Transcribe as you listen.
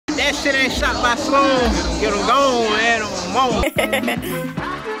that shit ain't shot by Sloan, get them gone, man, on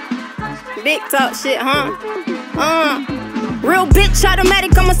Big talk shit, huh? Real bitch,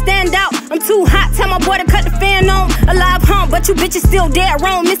 automatic, I'ma stand out. I'm too hot, tell my boy to cut the fan on. Alive, but you bitches still dead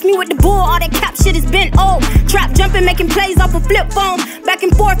wrong. Miss me with the bull, all that cap shit is been old. Trap jumping, making plays off a flip phone. Back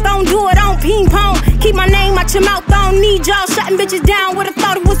and forth, don't do it on ping pong. Keep my name out your mouth, I don't need y'all. Shutting bitches down, would've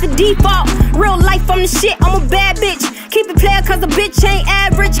thought it was the default. Real life, I'm the shit, I'm a bad bitch. Keep it player, cause a bitch ain't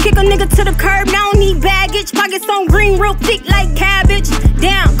average. Kick a nigga to the curb, now I don't need baggage. Pockets on green, real thick like cabbage.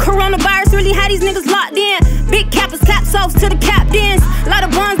 Damn, coronavirus really had these niggas locked in. Big cappers, caps off to the captains. A lot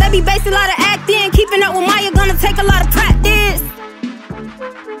of ones that be based, a lot of acting. Keeping up with Myah gonna take a lot of practice.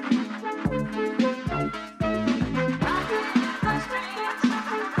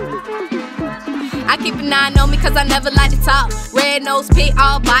 I keep an eye on me cause I never like to talk. Red nose pit,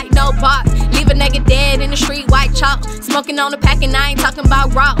 all bite, no bark. Leave a nigga dead in the street, white chalk. Smoking on the pack and I ain't talking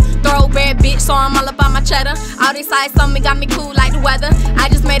about raw. Thoroughbred bitch, so I'm all up on my cheddar. All these sides on me got me cool like the weather. I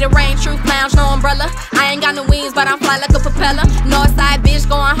just made it rain, true lounge, no umbrella. I ain't got no wings, but I'm fly like a propeller. Northside bitch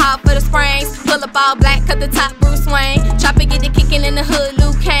going hard for the springs. Pull up all black, cut the top, Bruce Wayne. Chopper get the kicking in the hood,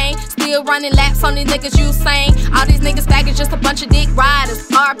 Luke Kane. Still running laps on these niggas, you sane. All these niggas faggots, just a bunch of dick riders.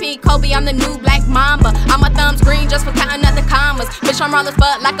 RP Kobe, I'm the new black mamba. All my thumbs green just for counting up the commas. Bitch, I'm raw as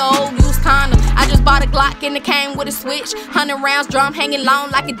fuck like an old used condom. I just bought a Glock and it came with a switch. 100 rounds, drum hanging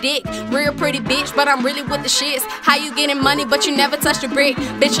long like a dick. Real pretty bitch, but I'm really with the shits. How you getting money, but you never touched a brick?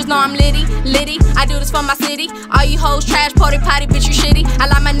 Bitches know I'm litty, litty. I do this for my city. All you hoes trash, potty potty, bitch, you shitty. I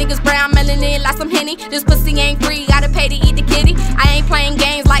like my niggas brown, melanin like some Henny. This pussy ain't free, gotta pay to eat the kitty. I ain't playing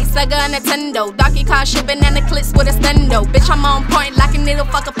games like Sega and Nintendo. Donkey car shipping and the clips with a stendo. Bitch, I'm on point like a needle,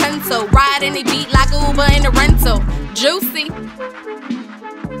 fuck a pencil. Ride any beat like Uber in the rental. Jucii.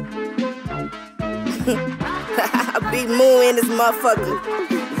 I be moo in this motherfucker.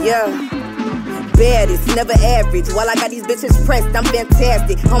 Yeah. Baddest, never average. While I got these bitches pressed, I'm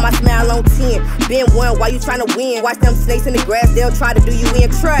fantastic. On my smile on 10. Been one, why you tryna win? Watch them snakes in the grass, they'll try to do you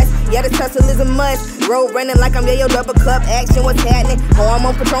in. Trust, yeah, the tussle is a must. Road running like I'm Yayo double cup. Action, what's happening? Oh, I'm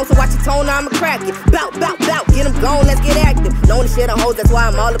on patrol, so watch your tone, I'ma crack it. Bout, bout, bout, get them gone, let's get active. Knowing the shit on hoes, that's why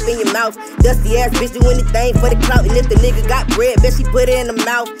I'm all up in your mouth. Dusty ass bitch do anything for the clout. And if the nigga got bread, bet she put it in the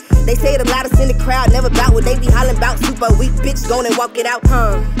mouth. They say the loudest in the crowd, never bout what they be hollering bout. Super weak bitch, gon' and walk it out,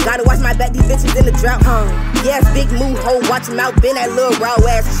 Gotta watch my back, these bitches in the drought, Yes, big move, ho, watch him out. Been that little raw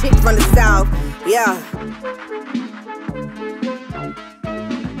ass chick from the south, yeah.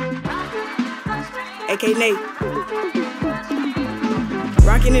 AKNay.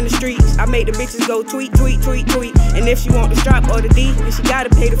 Rockin' in the streets, I make the bitches go tweet, tweet, tweet, tweet. And if she want the strap or the D, then she gotta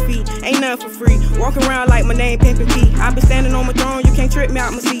pay the fee. Ain't nothing for free. Walking around like my name Pimpin' P. I been standing on my throne, you can't trip me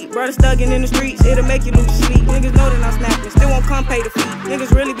out my seat. Brother stuggin' in the streets, it'll make you lose your sleep. Niggas know that I'm snapping, still won't come pay the fee.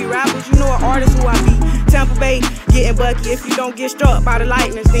 Niggas really be rappers, you know an artist who I be. Tampa Bay, getting bucky. If you don't get struck by the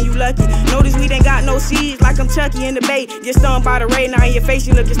lightnings, then you lucky. Notice we ain't got no seeds like I'm Chucky in the Bay. Get stung by the Rae, now in your face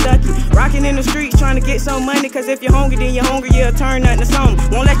you lookin' stucky. Rockin' in the streets, trying to get some money. Cause if you're hungry, then you're hungry, you'll turn nothing to something.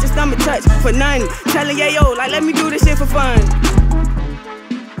 Won't let your stomach touch for nothing. Tellin' Yayo, like let me do this shit for fun.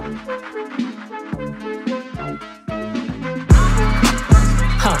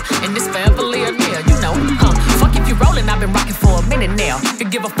 And this forever live near, you know, Fuck if you rollin', I've been rockin' for a minute now. You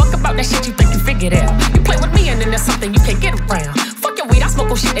give a fuck about that shit you think you figured out. You play with me and then there's something you can't get around. Fuck your weed, I smoke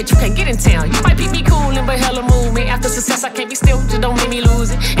on shit that you can't get in town. You might beat me coolin', but hella movement. After success, I can't be still, just don't make me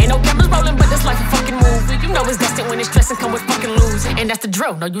lose it. Ain't no cameras rollin', but it's like a fucking movie. You know it's destined when it's stressing, come with fucking losing. And that's the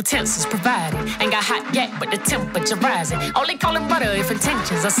drill, no utensils provided. Ain't got hot yet, but the temperature rising. Only callin' butter if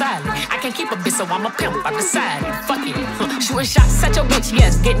intentions are silent. I can't keep a bitch, so I'm a pimp, I decided. Fuck it, shooting shots at your bitch,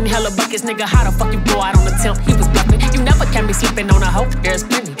 yes. Getting hella buckets, nigga, how the fuck you blow out on the temp? He was bluffing. You never can be slipping on a hoe, there's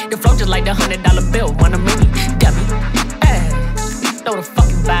plenty. The flow just like the $100 bill, want a mini. Dummy, hey, know the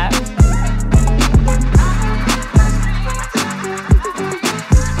fucking vibe.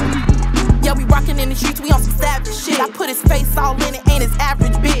 Yeah, we rockin' in the streets, we on some savage shit. I put his face all in it, ain't his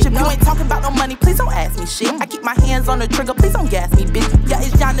average bitch. If you ain't talking about no money, please don't ask me shit. I keep my hands on the trigger, please don't gas me, bitch. Yeah,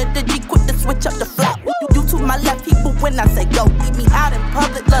 it's Yonna the G, quick to switch up the flop. You to my left, people when I say go. Eat me out in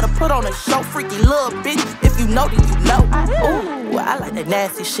public, let her put on a show. Freaky little bitch, if you know, then you know. Ooh, I like that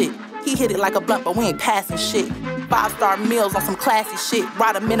nasty shit. He hit it like a blunt, but we ain't passing shit. 5-star meals on some classy shit.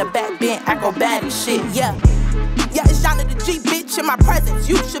 Ride him in the back, bend acrobatic shit, yeah. Yeah, it's Yonna the G, bitch, in my presence.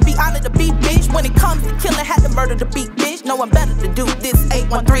 You should be honored to be, bitch. When it comes to killing, had to murder the beat, bitch. No one better to do this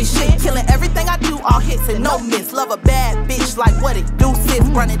 813 shit. Killing everything I do, all hits and no miss. Love a bad bitch, like what it do, sis.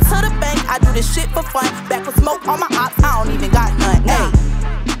 Running to the bank, I do this shit for fun. Back with smoke on my ops, I don't even got